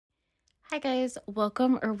Hi guys,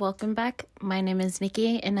 welcome back. My name is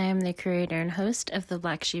Nikki and I am the creator and host of the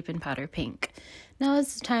Black Sheep and Powder Pink. Now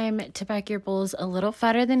is the time to pack your bowls a little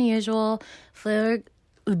fatter than usual.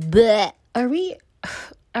 Bleh. Are we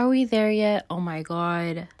there yet? Oh my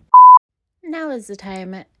god. Now is the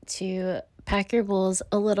time to pack your bowls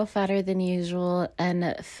a little fatter than usual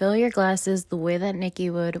and fill your glasses the way that Nikki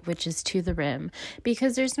would, which is to the rim,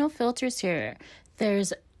 because there's no filters here.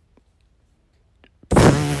 There's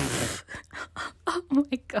oh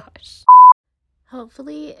my gosh.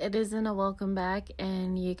 Hopefully it isn't a welcome back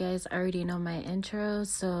and you guys already know my intro,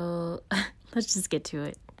 so let's just get to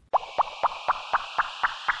it.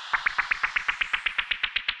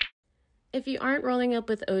 If you aren't rolling up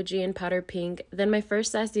with OG and Powder Pink, then my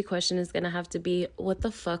first sassy question is going to have to be, what the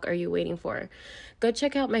fuck are you waiting for? Go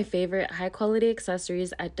check out my favorite high-quality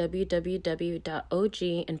accessories at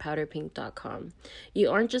www.ogandpowderpink.com. You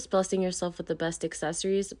aren't just blessing yourself with the best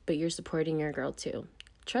accessories, but you're supporting your girl too.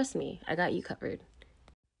 Trust me, I got you covered.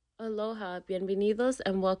 Aloha, bienvenidos,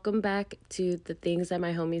 and welcome back to the things that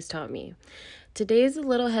my homies taught me. Today is a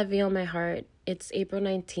little heavy on my heart. It's April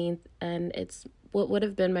 19th, and it's what would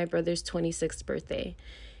have been my brother's 26th birthday.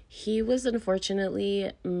 He was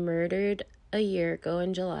unfortunately murdered a year ago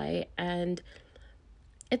in July, and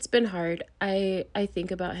it's been hard. I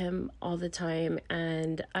think about him all the time,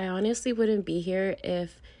 and I honestly wouldn't be here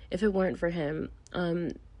if it weren't for him.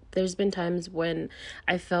 There's been times when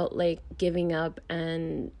I felt like giving up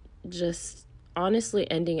and just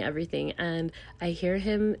honestly ending everything, and I hear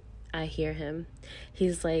him.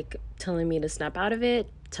 He's like telling me to snap out of it,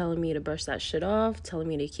 telling me to brush that shit off, telling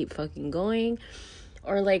me to keep fucking going.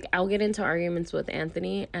 Or like I'll get into arguments with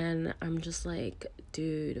Anthony and I'm just like,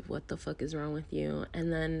 dude, what the fuck is wrong with you?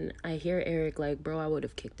 And then I hear Eric like, bro, I would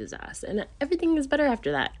have kicked his ass. And everything is better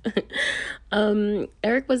after that.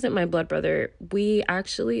 Eric wasn't my blood brother. We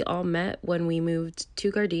actually all met when we moved to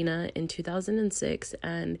Gardena in 2006,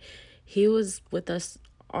 and he was with us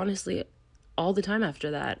honestly all the time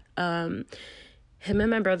after that. Him and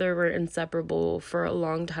my brother were inseparable for a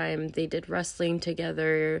long time. They did wrestling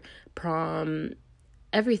together, prom,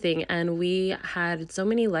 everything. And we had so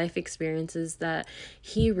many life experiences that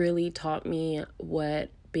he really taught me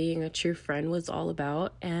what being a true friend was all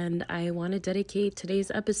about. And I want to dedicate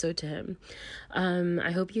today's episode to him.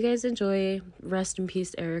 I hope you guys enjoy. Rest in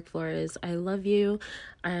peace, Eric Flores. I love you.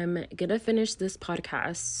 I'm going to finish this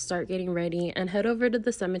podcast, start getting ready, and head over to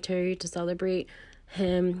the cemetery to celebrate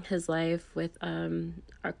him, his life with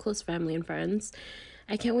our close family and friends.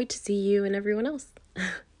 I can't wait to see you and everyone else.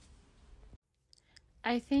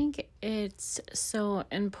 I think it's so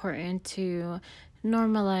important to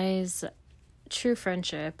normalize true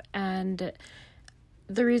friendship, and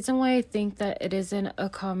the reason why I think that it isn't a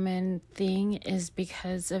common thing is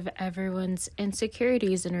because of everyone's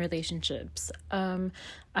insecurities in relationships.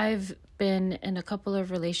 I've been in a couple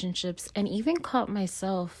of relationships and even caught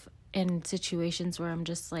myself in situations where I'm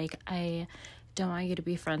just like, I don't want you to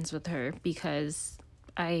be friends with her because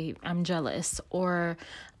I'm jealous, or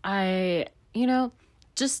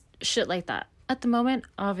just shit like that. At the moment,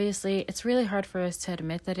 obviously, it's really hard for us to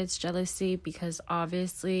admit that it's jealousy because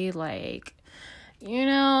obviously, like,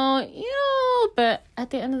 but at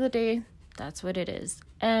the end of the day, that's what it is.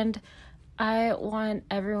 And I want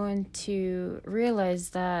everyone to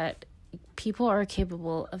realize that people are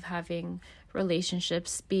capable of having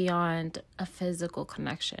relationships beyond a physical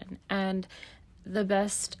connection. And the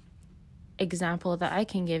best example that I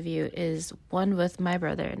can give you is one with my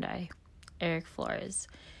brother and I, Eric Flores.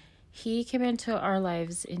 He came into our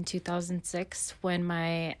lives in 2006 when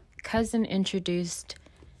my cousin introduced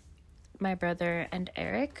my brother and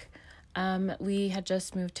Eric. We had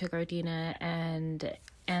just moved to Gardena, and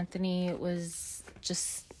Anthony was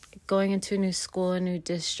just going into a new school, a new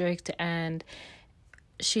district, and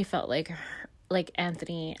she felt like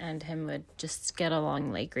Anthony and him would just get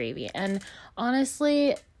along like gravy. And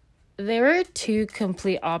honestly, they were two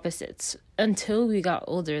complete opposites. Until we got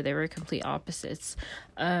older, they were complete opposites.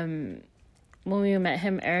 When we met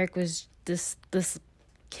him, Eric was this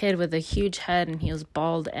kid with a huge head, and he was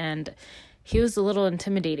bald, and he was a little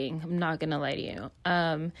intimidating. I'm not gonna lie to you.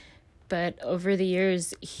 But over the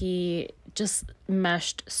years, he just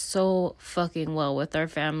meshed so fucking well with our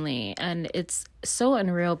family. And it's so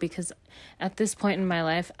unreal because at this point in my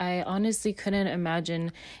life, I honestly couldn't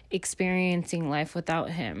imagine experiencing life without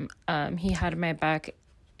him. He had my back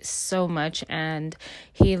so much, and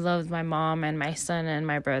he loved my mom and my son and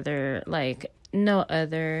my brother like no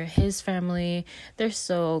other. His family, they're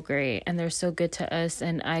so great and they're so good to us,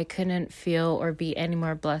 and I couldn't feel or be any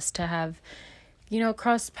more blessed to have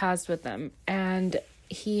cross paths with them. And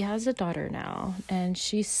he has a daughter now, and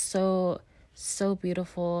she's so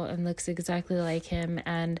beautiful and looks exactly like him.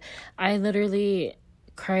 And I literally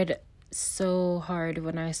cried so hard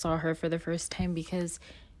when I saw her for the first time, because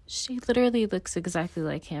she literally looks exactly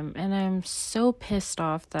like him. And I'm so pissed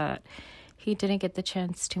off that he didn't get the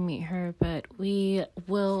chance to meet her, but we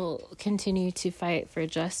will continue to fight for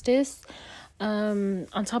justice. On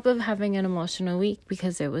top of having an emotional week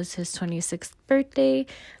because it was his 26th birthday,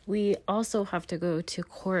 we also have to go to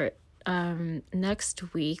court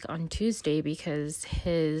next week on Tuesday, because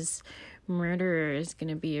his murderer is going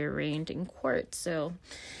to be arraigned in court. So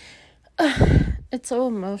it's so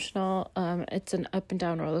emotional. It's an up and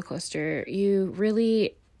down roller coaster. You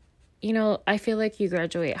really, I feel like you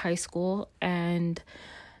graduate high school and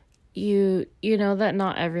you know that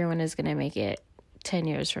not everyone is going to make it 10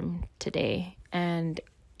 years from today. And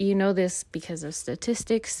you know this because of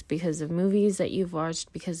statistics, because of movies that you've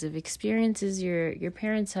watched, because of experiences your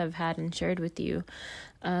parents have had and shared with you.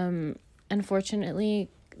 Unfortunately,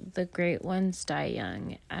 the great ones die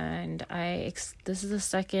young. And this is the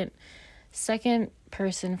second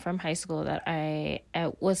person from high school that I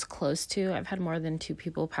was close to. I've had more than 2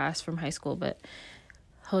 people pass from high school, but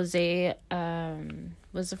Jose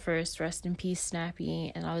was the first. Rest in peace,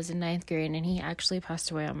 Snappy. And I was in 9th grade, and he actually passed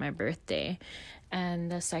away on my birthday.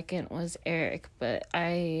 And the second was Eric. But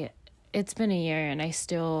it's been a year, and I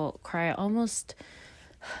still cry almost.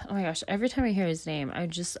 Oh my gosh! Every time I hear his name, I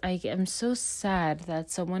am so sad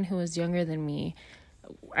that someone who was younger than me,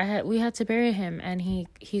 we had to bury him, and he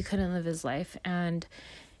couldn't live his life. And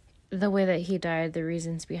the way that he died, the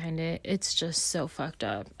reasons behind it, it's just so fucked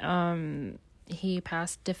up. He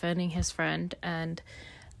passed defending his friend, and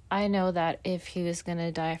I know that if he was gonna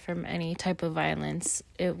die from any type of violence,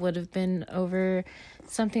 it would have been over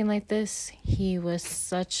something like this. He was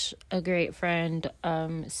such a great friend,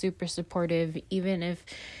 super supportive. Even if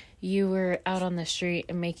you were out on the street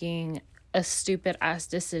and making a stupid ass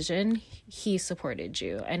decision, he supported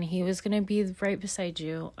you, and he was gonna be right beside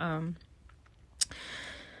you.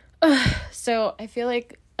 So I feel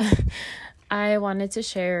like I wanted to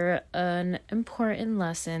share an important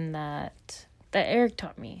lesson that Eric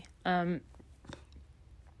taught me.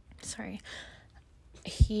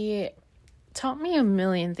 He taught me a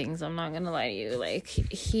million things, I'm not gonna lie to you. Like,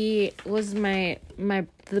 he was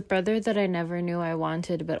the brother that I never knew I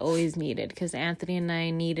wanted but always needed, because Anthony and I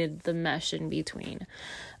needed the mesh in between.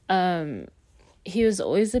 He was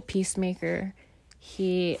always a peacemaker.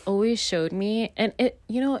 He always showed me, and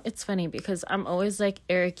it's funny because I'm always like,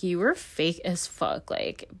 Eric, you were fake as fuck,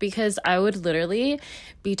 like, because I would literally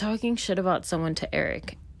be talking shit about someone to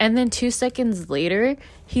Eric, and then 2 seconds later,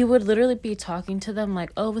 he would literally be talking to them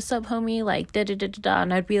like, oh, what's up, homie, like, da-da-da-da-da,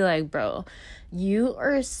 and I'd be like, bro, you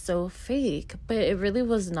are so fake. But it really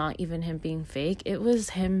was not even him being fake. It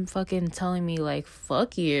was him fucking telling me, like,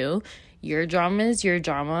 fuck you. Your drama is your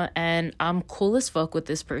drama, and I'm cool as fuck with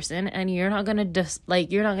this person, and you're not gonna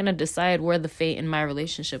decide where the fate in my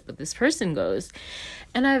relationship with this person goes.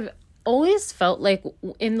 And I've always felt like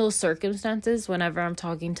in those circumstances, whenever I'm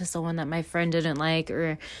talking to someone that my friend didn't like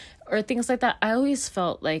or things like that, I always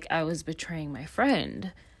felt like I was betraying my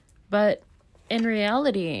friend. But in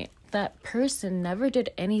reality, that person never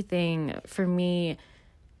did anything for me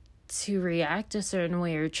to react a certain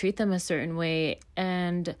way or treat them a certain way,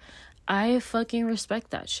 and I fucking respect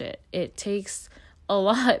that shit. It takes a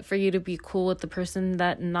lot for you to be cool with the person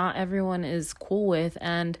that not everyone is cool with,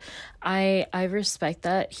 and I respect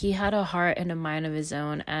that. He had a heart and a mind of his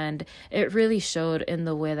own, and it really showed in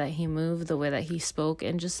the way that he moved, the way that he spoke,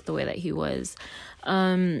 and just the way that he was.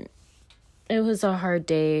 It was a hard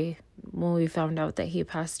day when we found out that he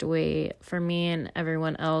passed away, for me and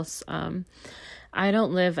everyone else. I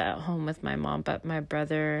don't live at home with my mom, but my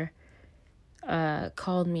brother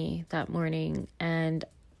called me that morning, and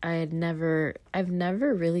I've never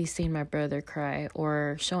really seen my brother cry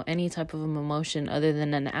or show any type of emotion other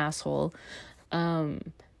than an asshole.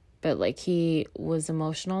 But like, he was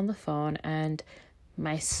emotional on the phone, and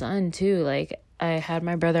my son too. Like, I had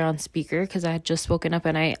my brother on speaker because I had just woken up,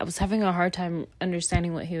 and I was having a hard time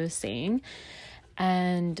understanding what he was saying,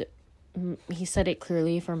 and he said it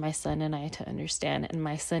clearly for my son and I to understand, and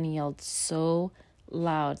my son yelled so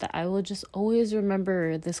loud that I will just always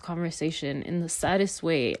remember this conversation in the saddest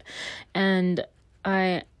way. And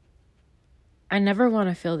I never want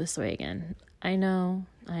to feel this way again. I know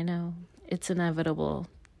it's inevitable.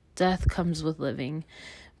 Death comes with living,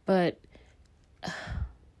 but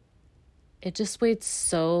it just weighed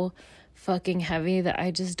so fucking heavy that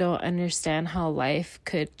I just don't understand how life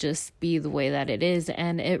could just be the way that it is.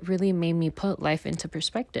 And it really made me put life into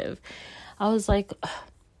perspective. I was like,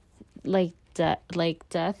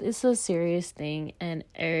 death is a serious thing, and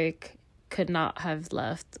Eric could not have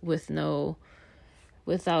left without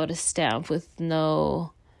a stamp, with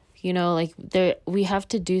no, like, there, we have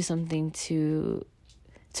to do something to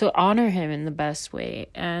honor him in the best way.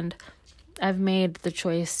 And I've made the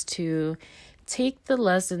choice to take the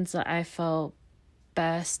lessons that I felt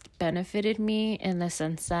best benefited me, in the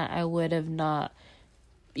sense that I would have not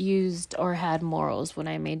used or had morals when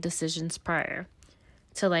I made decisions prior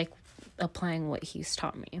to, like, applying what he's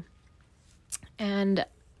taught me. And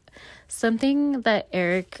something that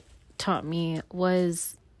Eric taught me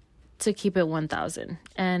was to keep it 1,000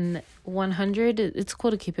 and 100. It's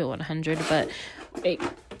cool to keep it 100, but wait,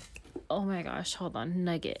 oh my gosh, hold on,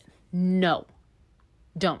 Nugget, no,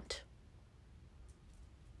 don't.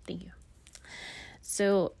 Thank you.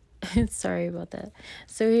 So sorry about that.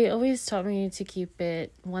 So he always taught me to keep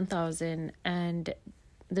it 1,000, and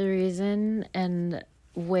the reason and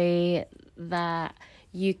way that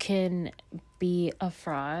you can be a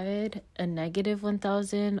fraud, a negative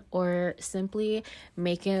 1,000, or simply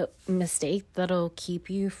make a mistake that'll keep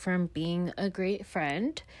you from being a great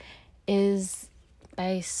friend is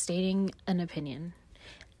by stating an opinion.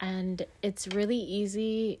 And it's really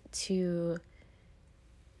easy to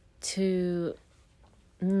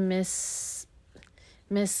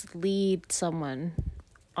mislead someone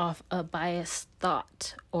off a biased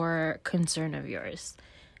thought or concern of yours.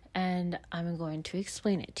 And I'm going to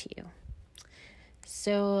explain it to you.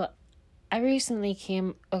 So I recently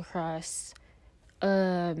came across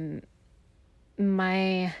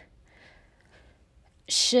my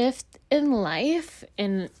shift in life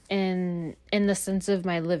in the sense of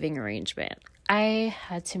my living arrangement. I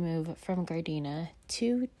had to move from Gardena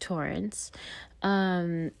to Torrance.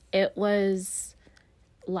 It was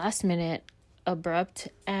last minute, abrupt,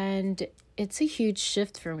 and it's a huge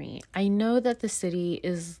shift for me. I know that the city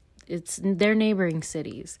they're neighboring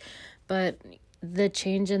cities, but the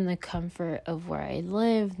change in the comfort of where I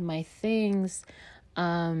live, my things,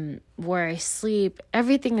 where I sleep,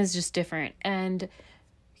 everything is just different. And,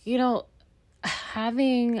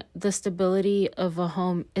 having the stability of a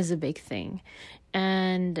home is a big thing.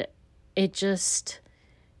 And things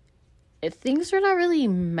were not really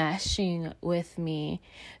meshing with me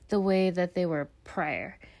the way that they were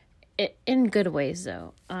prior. In good ways,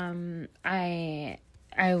 though. I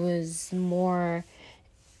was more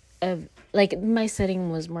of, like, my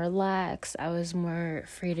setting was more lax. I was more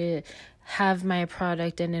free to have my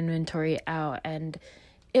product and inventory out, and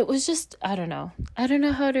it was just, I don't know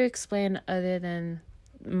how to explain other than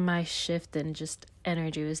my shift, and just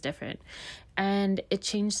energy was different. And it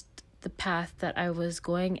changed the path that I was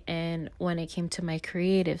going in when it came to my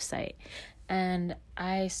creative site. And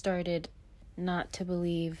I started not to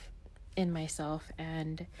believe in myself,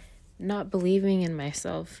 and not believing in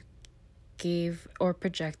myself gave or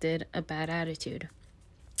projected a bad attitude.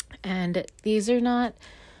 And these are not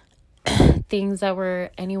things that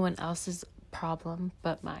were anyone else's problem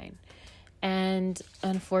but mine. And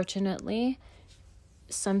unfortunately,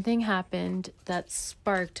 something happened that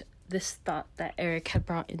sparked this thought that Eric had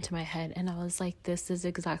brought into my head, and I was like, this is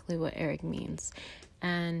exactly what Eric means.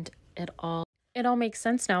 And it all makes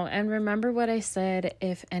sense now. And remember what I said,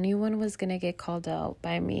 if anyone was gonna get called out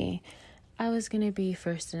by me, I was gonna be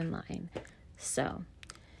first in line. So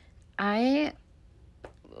I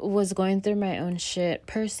was going through my own shit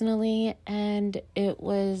personally, and it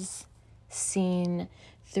was seen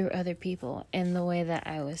through other people in the way that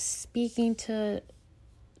I was speaking to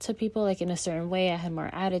people, like, in a certain way. I had more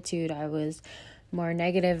attitude. I was more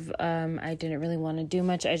negative. I didn't really want to do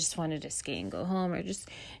much. I just wanted to skate and go home, or just,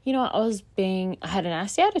 I had a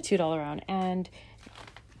nasty attitude all around. And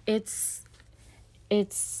this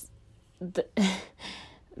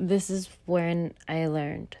is when I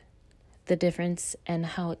learned the difference and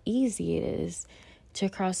how easy it is to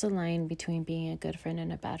cross a line between being a good friend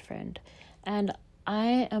and a bad friend. And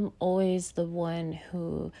I am always the one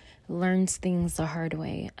who learns things the hard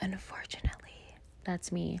way, unfortunately.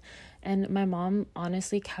 That's me. And my mom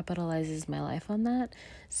honestly capitalizes my life on that.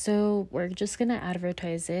 So we're just going to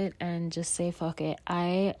advertise it and just say, fuck it.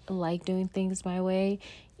 I like doing things my way,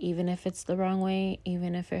 even if it's the wrong way,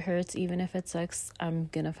 even if it hurts, even if it sucks, I'm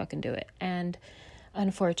going to fucking do it. And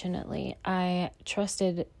unfortunately, I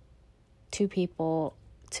trusted two people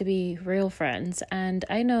to be real friends. And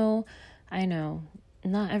I know,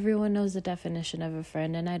 not everyone knows the definition of a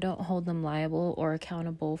friend, and I don't hold them liable or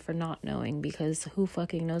accountable for not knowing, because who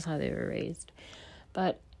fucking knows how they were raised.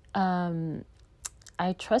 But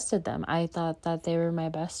I trusted them. I thought that they were my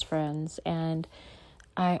best friends, and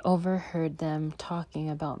I overheard them talking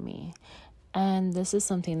about me. And this is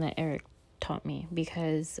something that Eric taught me,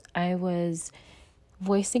 because I was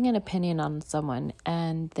voicing an opinion on someone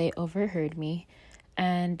and they overheard me,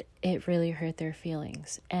 and it really hurt their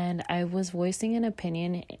feelings. And I was voicing an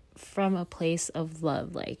opinion from a place of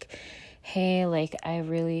love, like, hey, like, I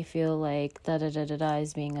really feel like da da da da da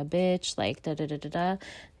is being a bitch, like da da da da da.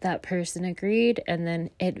 That person agreed, and then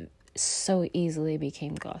it so easily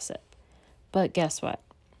became gossip. But guess what?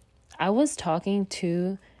 I was talking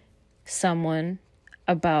to someone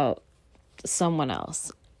about someone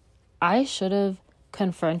else. I should have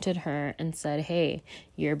confronted her and said, hey,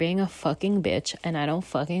 you're being a fucking bitch and I don't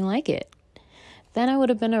fucking like it. Then I would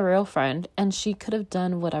have been a real friend, and she could have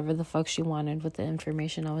done whatever the fuck she wanted with the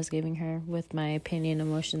information I was giving her, with my opinion,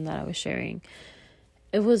 emotion that I was sharing.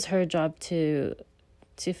 It was her job to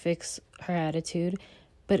fix her attitude,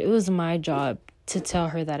 but it was my job to tell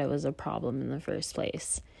her that it was a problem in the first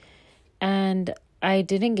place. And I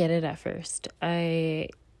didn't get it at first. I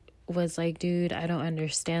was like, dude, I don't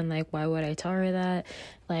understand. Like, why would I tell her that?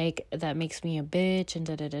 Like, that makes me a bitch and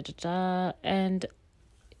da da da da da. And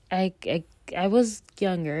I was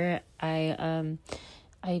younger. I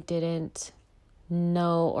didn't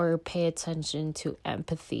know or pay attention to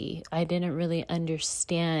empathy. I didn't really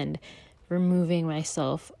understand removing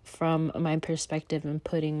myself from my perspective and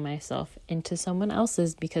putting myself into someone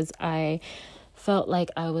else's, because I felt like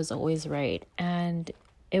I was always right. And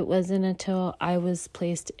it wasn't until I was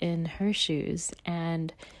placed in her shoes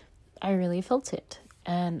and I really felt it.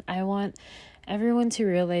 And I want everyone to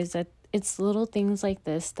realize that it's little things like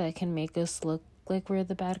this that can make us look like we're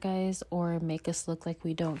the bad guys, or make us look like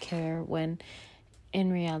we don't care, when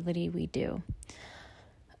in reality we do.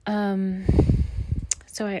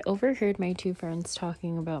 So I overheard my two friends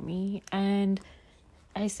talking about me, and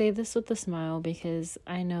I say this with a smile because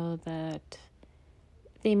I know that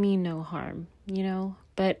they mean no harm, you know,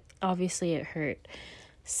 but obviously it hurt.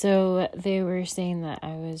 So they were saying that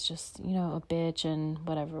I was just, you know, a bitch and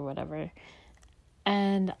whatever.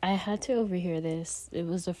 And I had to overhear this. It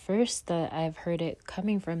was the first that I've heard it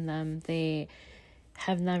coming from them. They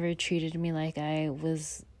have never treated me like I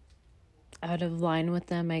was out of line with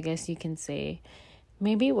them, I guess you can say.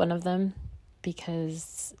 Maybe one of them,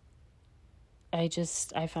 because I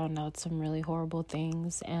found out some really horrible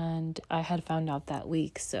things, and I had found out that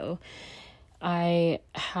week. So I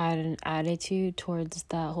had an attitude towards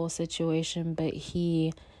that whole situation, but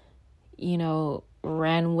he, you know,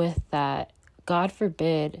 ran with that. God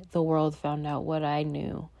forbid the world found out what I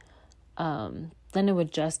knew. Then it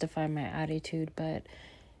would justify my attitude, but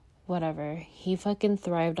whatever. He fucking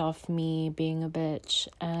thrived off me being a bitch,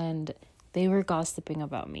 and they were gossiping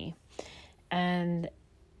about me. And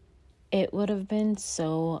it would have been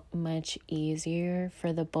so much easier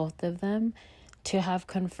for the both of them to have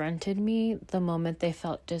confronted me the moment they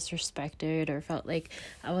felt disrespected or felt like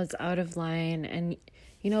I was out of line, and,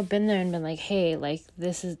 you know, been there and been like, hey, like,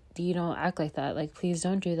 this is, you don't act like that. Like, please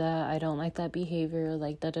don't do that. I don't like that behavior.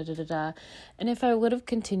 Like, da da da da da. And if I would have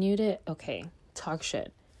continued it, okay, talk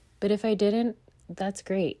shit. But if I didn't, that's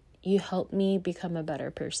great. You helped me become a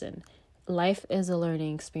better person. Life is a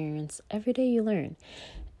learning experience. Every day you learn.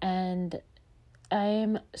 And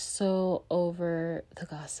I'm so over the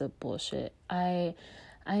gossip bullshit. I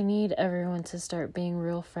need everyone to start being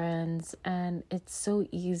real friends, and it's so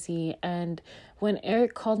easy. And when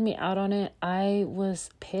Eric called me out on it, I was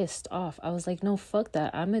pissed off. I was like, no, fuck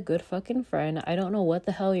that. I'm a good fucking friend. I don't know what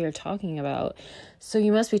the hell you're talking about. So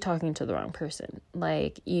you must be talking to the wrong person.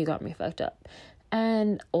 Like, you got me fucked up.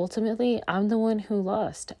 And ultimately, I'm the one who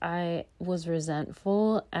lost. I was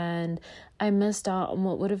resentful, and I missed out on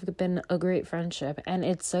what would have been a great friendship. And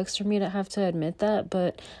it sucks for me to have to admit that,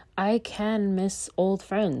 but I can miss old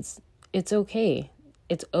friends. It's okay.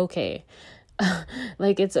 It's okay.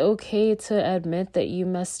 Like, it's okay to admit that you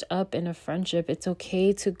messed up in a friendship. It's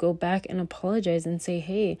okay to go back and apologize and say,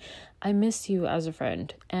 hey, I missed you as a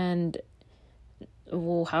friend. And,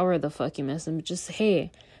 well, however the fuck you miss them, just,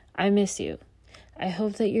 hey, I miss you. I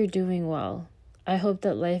hope that you're doing well. I hope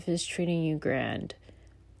that life is treating you grand.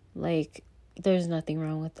 Like, there's nothing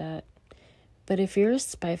wrong with that. But if you're a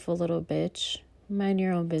spiteful little bitch, mind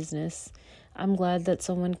your own business. I'm glad that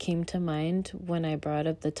someone came to mind when I brought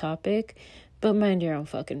up the topic, but mind your own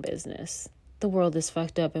fucking business. The world is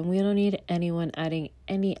fucked up, and we don't need anyone adding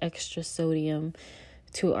any extra sodium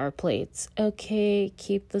to our plates. Okay,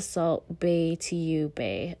 keep the salt bay to you,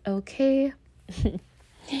 bay. Okay?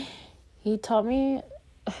 He taught me...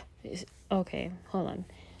 Okay, hold on.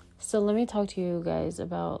 So let me talk to you guys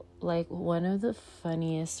about, like, one of the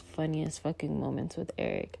funniest fucking moments with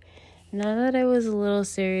Eric. Now that I was a little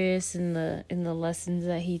serious in the lessons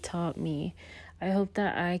that he taught me, I hope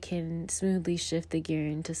that I can smoothly shift the gear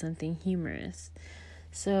into something humorous.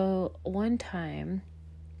 So one time,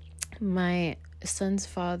 my son's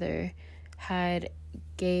father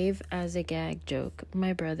gave as a gag joke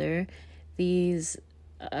my brother these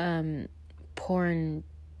porn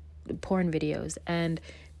videos, and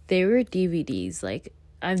they were DVDs. Like,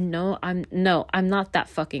 I'm not that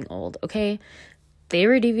fucking old, okay? They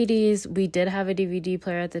were DVDs. We did have a DVD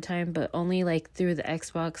player at the time, but only like through the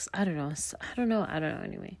Xbox. I don't know.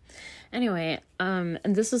 Anyway, and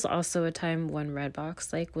this was also a time when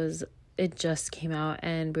Redbox it just came out,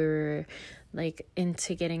 and we were like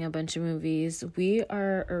into getting a bunch of movies. We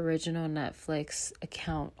are original Netflix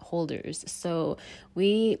account holders, so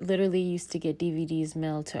we literally used to get DVDs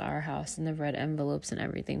mailed to our house in the red envelopes and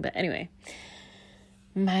everything. But anyway,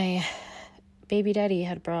 my baby daddy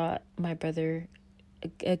had brought my brother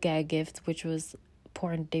a gag gift, which was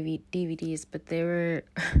porn DVDs, but they were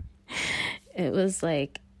it was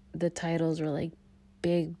like, the titles were like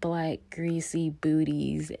Big Black Greasy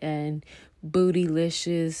Booties and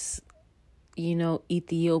Bootylicious,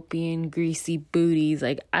 Ethiopian Greasy Booties.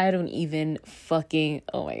 Like, I don't even fucking,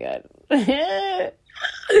 oh my god. It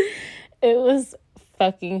was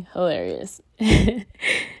fucking hilarious.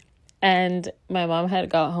 And my mom had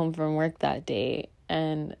got home from work that day,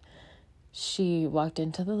 and she walked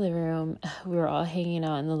into the living room. We were all hanging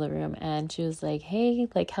out in the living room, and she was like, hey,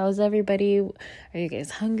 like, how's everybody? Are you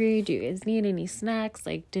guys hungry? Do you guys need any snacks?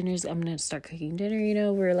 Like, I'm gonna start cooking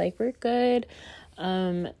dinner. We're like, we're good,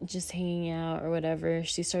 just hanging out or whatever.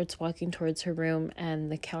 She starts walking towards her room,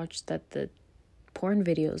 and the couch that the porn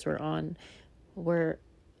videos were on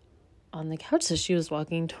the couch that she was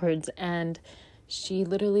walking towards, and she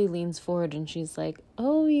literally leans forward and she's like,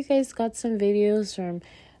 oh, you guys got some videos from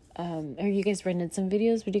or you guys rented some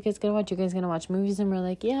videos? What are you guys gonna watch? You guys gonna watch movies? And we're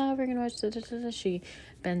like, yeah, we're gonna watch She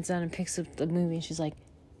bends down and picks up the movie, and she's like,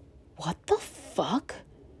 what the fuck?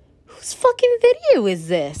 Whose fucking video is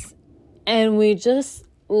this? And we just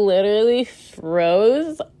literally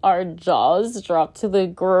froze. Our jaws dropped to the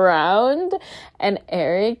ground. And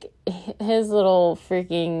Eric, he was a little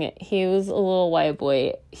white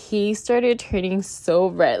boy. He started turning so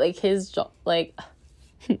red. Like, his jaw, like...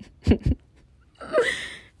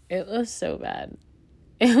 It was so bad.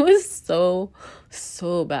 It was so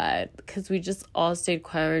bad. Because we just all stayed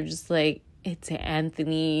quiet. We're just like, it's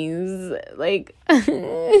Anthony's. Like...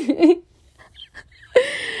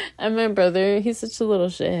 And my brother, he's such a little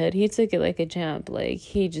shithead. He took it like a champ. Like,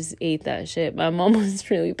 he just ate that shit. My mom was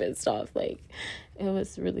really pissed off. Like, it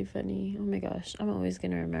was really funny. Oh my gosh. I'm always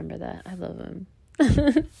going to remember that. I love him.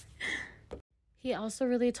 He also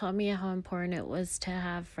really taught me how important it was to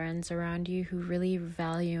have friends around you who really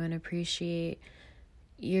value and appreciate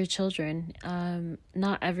your children.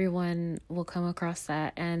 Not everyone will come across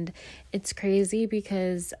that, and it's crazy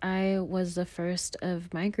because I was the first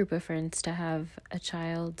of my group of friends to have a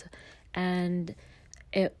child, and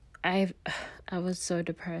I was so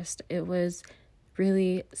depressed. It was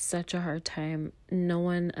really such a hard time. No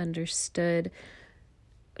one understood.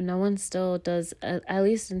 No one still does, at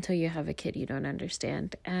least until you have a kid, you don't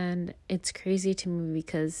understand. And it's crazy to me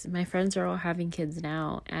because my friends are all having kids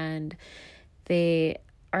now, and they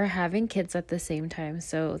are having kids at the same time,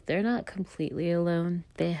 so they're not completely alone.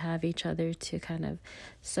 They have each other to kind of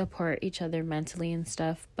support each other mentally and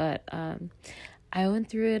stuff, but I went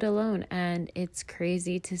through it alone, and it's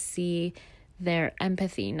crazy to see their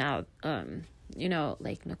empathy now.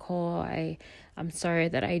 Like, Nicole, I'm sorry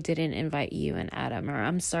that I didn't invite you and Adam, or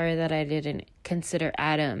I'm sorry that I didn't consider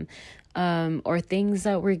Adam, or things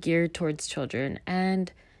that were geared towards children. And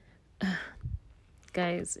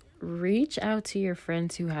guys, reach out to your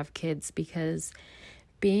friends who have kids, because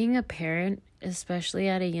being a parent, especially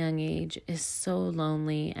at a young age, is so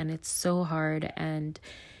lonely and it's so hard, and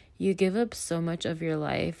you give up so much of your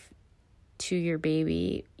life to your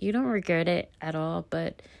baby. You don't regret it at all,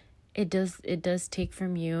 but it does take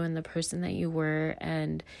from you and the person that you were.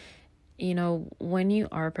 And when you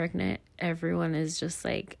are pregnant, everyone is just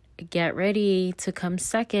like, get ready to come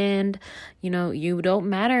second. You don't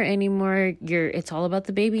matter anymore. It's all about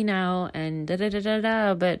the baby now, and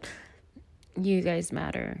but you guys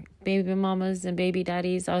matter. Baby mamas and baby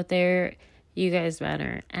daddies out there, you guys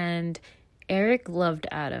matter. And Eric loved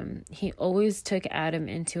Adam. He always took Adam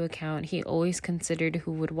into account. He always considered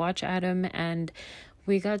who would watch Adam, and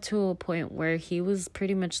we got to a point where he was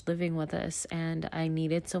pretty much living with us, and I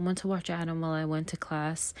needed someone to watch Adam while I went to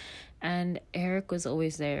class, and Eric was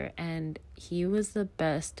always there, and he was the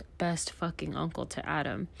best fucking uncle to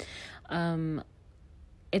Adam.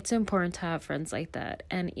 it's important to have friends like that.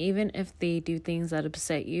 And even if they do things that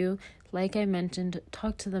upset you, like I mentioned,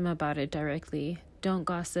 talk to them about it directly. Don't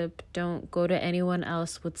gossip. Don't go to anyone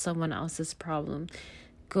else with someone else's problem.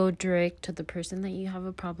 Go direct to the person that you have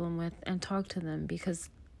a problem with and talk to them, because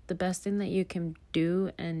the best thing that you can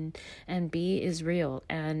do and be is real.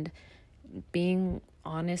 And being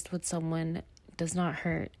honest with someone does not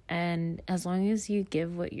hurt. And as long as you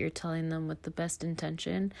give what you're telling them with the best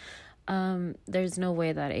intention, there's no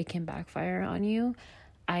way that it can backfire on you.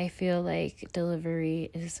 I feel like delivery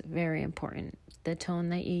is very important. The tone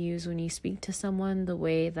that you use when you speak to someone, the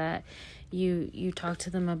way that you talk to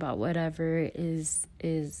them about whatever is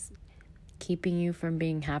keeping you from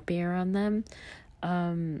being happy around them,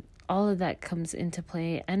 all of that comes into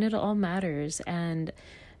play, and it all matters. And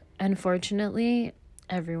unfortunately,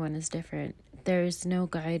 everyone is different. There's no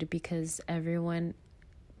guide, because everyone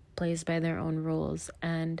plays by their own rules.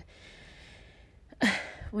 And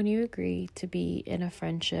when you agree to be in a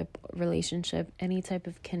friendship, relationship, any type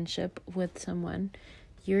of kinship with someone,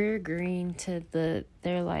 you're agreeing to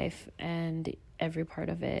their life and every part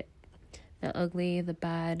of it. The ugly, the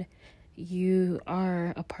bad, you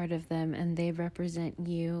are a part of them, and they represent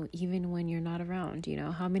you even when you're not around. You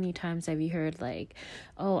know, how many times have you heard like,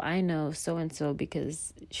 oh, I know so and so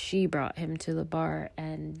because she brought him to the bar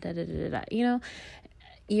and da da da da. You know,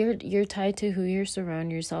 you're tied to who you're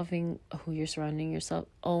surrounding yourself in, who you're surrounding yourself.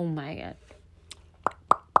 Oh my god,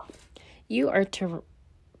 you are tied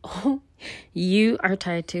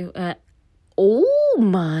to. Oh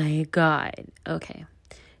my god. Okay.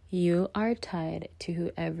 You are tied to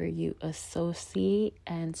whoever you associate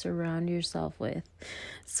and surround yourself with.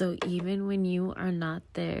 So even when you are not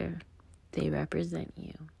there, they represent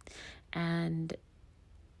you. And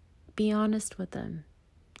be honest with them.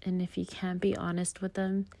 And if you can't be honest with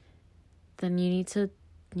them, then you need to,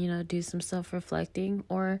 do some self-reflecting,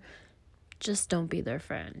 or just don't be their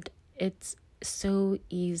friend. It's so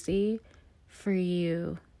easy for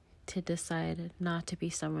you to decide not to be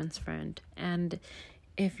someone's friend. And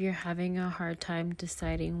if you're having a hard time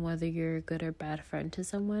deciding whether you're a good or bad friend to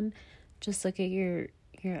someone, just look at your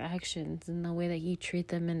actions and the way that you treat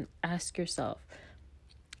them, and ask yourself,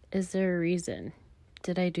 is there a reason?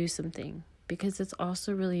 Did I do something? Because it's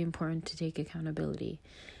also really important to take accountability.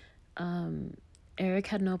 Eric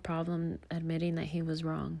had no problem admitting that he was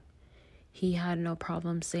wrong. He had no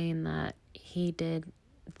problem saying that he did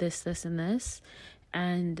this, and this.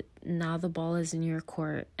 And now the ball is in your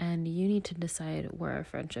court, and you need to decide where our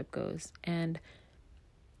friendship goes. And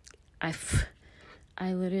I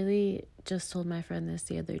literally just told my friend this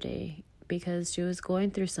the other day, because she was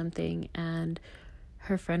going through something and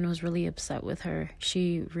her friend was really upset with her.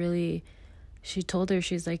 She told her,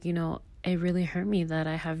 she's like, it really hurt me that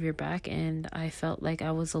I have your back, and I felt like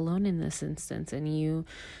I was alone in this instance, and you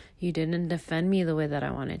didn't defend me the way that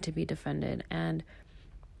I wanted to be defended. And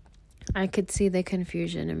I could see the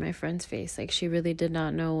confusion in my friend's face. Like, she really did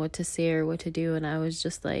not know what to say or what to do. And I was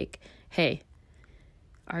just like, hey,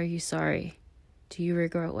 are you sorry? Do you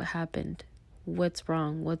regret what happened? What's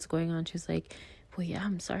wrong? What's going on? She's like, well, yeah,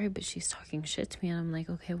 I'm sorry, but she's talking shit to me. And I'm like,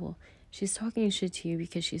 okay, well, she's talking shit to you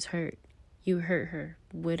because she's hurt. You hurt her.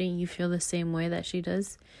 Wouldn't you feel the same way that she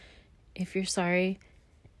does? If you're sorry,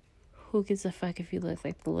 who gives a fuck if you look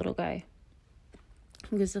like the little guy?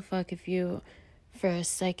 Who gives a fuck if you, for a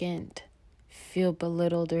second, feel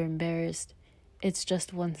belittled or embarrassed? It's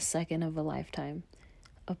just 1 second of a lifetime.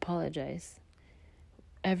 Apologize.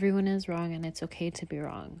 Everyone is wrong, and it's okay to be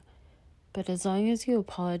wrong. But as long as you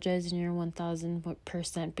apologize and you're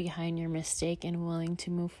 1000% behind your mistake and willing to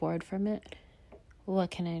move forward from it,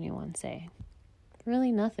 what can anyone say?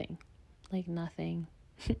 Really nothing. Like nothing.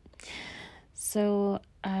 So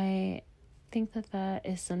I think that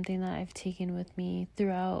is something that I've taken with me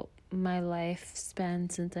throughout my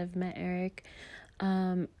lifespan since I've met Eric.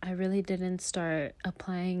 I really didn't start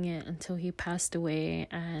applying it until he passed away,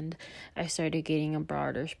 and I started getting a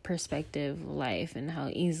broader perspective of life and how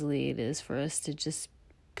easily it is for us to just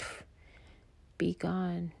be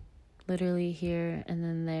gone, literally here and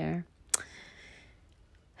then there.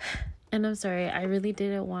 And I'm sorry, I really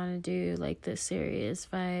didn't want to do like this serious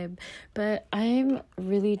vibe, but I'm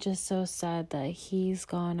really just so sad that he's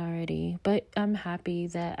gone already. But I'm happy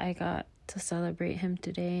that I got to celebrate him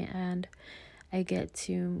today, and I get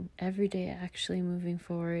to every day actually moving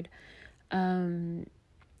forward.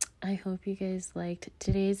 I hope you guys liked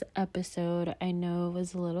today's episode. I know it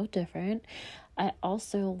was a little different. I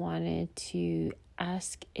also wanted to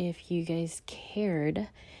ask if you guys cared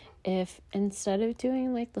if instead of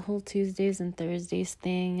doing like the whole Tuesdays and Thursdays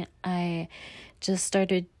thing, I just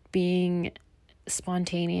started being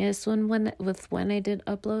spontaneous when I did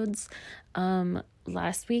uploads.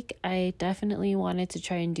 Last week I definitely wanted to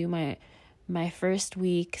try and do my first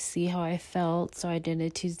week, see how I felt. So I did a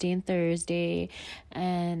Tuesday and Thursday,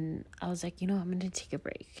 and I was like, I'm gonna take a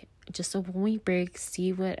break, just a 1 week break,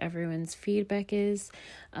 see what everyone's feedback is,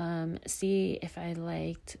 see if I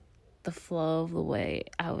liked the flow of the way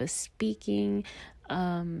I was speaking,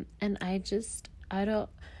 and I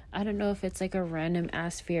don't know if it's like a random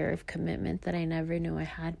ass fear of commitment that I never knew I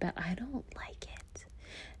had, but I don't like it.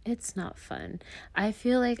 It's not fun. I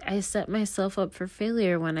feel like I set myself up for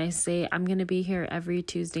failure when I say I'm going to be here every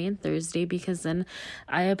Tuesday and Thursday, because then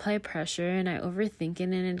I apply pressure and I overthink it,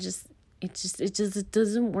 and it just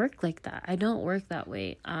doesn't work like that. I don't work that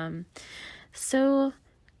way. So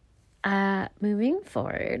moving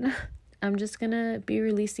forward, I'm just going to be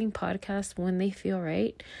releasing podcasts when they feel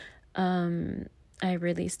right. I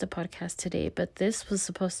released a podcast today, but this was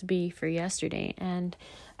supposed to be for yesterday, and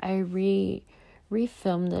I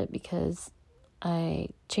refilmed it because I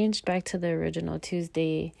changed back to the original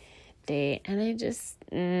Tuesday day, and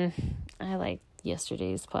I like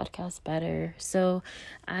yesterday's podcast better. So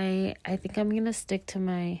I think I'm gonna stick to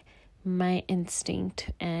my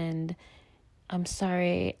instinct, and I'm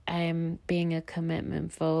sorry I'm being a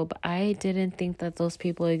commitment phobe. I didn't think that those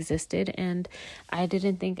people existed, and I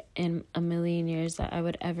didn't think in a million years that I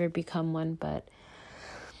would ever become one, but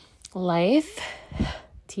life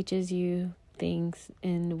teaches you things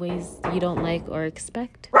in ways you don't like or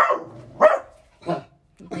expect.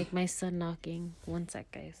 Like my son knocking. One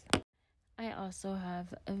sec, guys. I also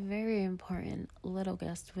have a very important little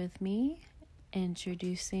guest with me.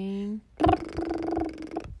 Introducing...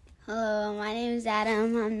 Hello, my name is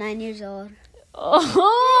Adam. I'm 9 years old.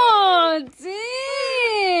 Oh,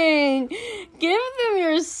 dang! Give them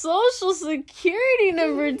your social security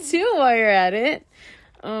number too while you're at it.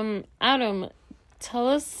 Adam, tell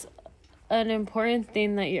us an important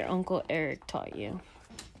thing that your Uncle Eric taught you.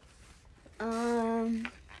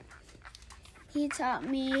 He taught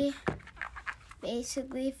me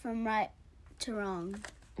basically from right to wrong.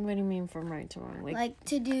 What do you mean from right to wrong? Like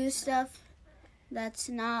to do stuff that's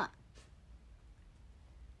not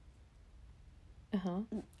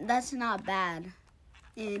that's not bad.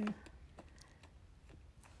 And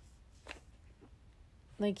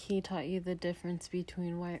like he taught you the difference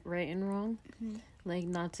between right and wrong? Mm-hmm. Like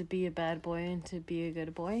not to be a bad boy and to be a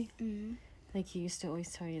good boy? Mm-hmm. Like he used to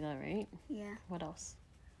always tell you that, right? Yeah. What else?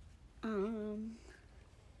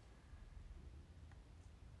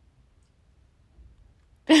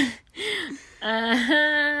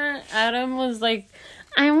 Adam was like,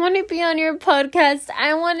 I want to be on your podcast.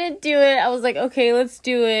 I want to do it. I was like, okay, let's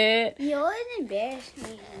do it. You always embarrass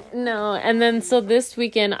me. No, and then so this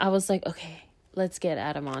weekend I was like, okay, let's get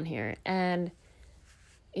Adam on here. And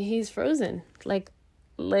he's frozen. Like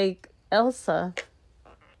Elsa.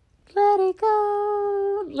 Let it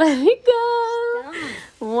go. Let it go. Stop.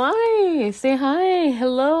 Why? Say hi.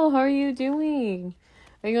 Hello. How are you doing?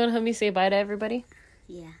 Are you going to help me say bye to everybody?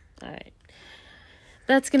 Yeah. All right.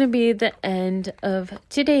 That's going to be the end of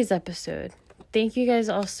today's episode. Thank you guys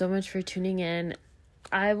all so much for tuning in.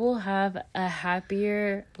 I will have a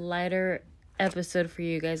happier, lighter episode for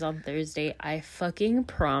you guys on Thursday. I fucking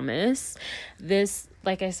promise. This,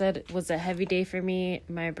 like I said, was a heavy day for me.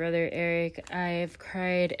 My brother Eric, I've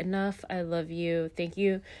cried enough. I love you. Thank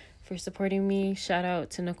you for supporting me. Shout out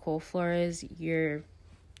to Nicole Flores. You're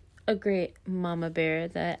a great mama bear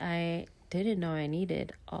that I didn't know I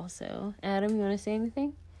needed also. Adam, you want to say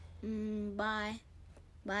anything? Bye.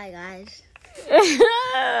 Bye, guys.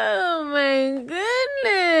 Oh my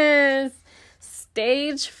goodness.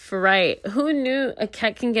 Stage fright. Who knew a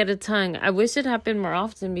cat can get a tongue? I wish it happened more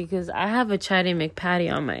often because I have a Chatty McPatty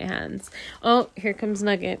on my hands. Oh, here comes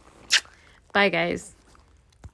Nugget. Bye, guys.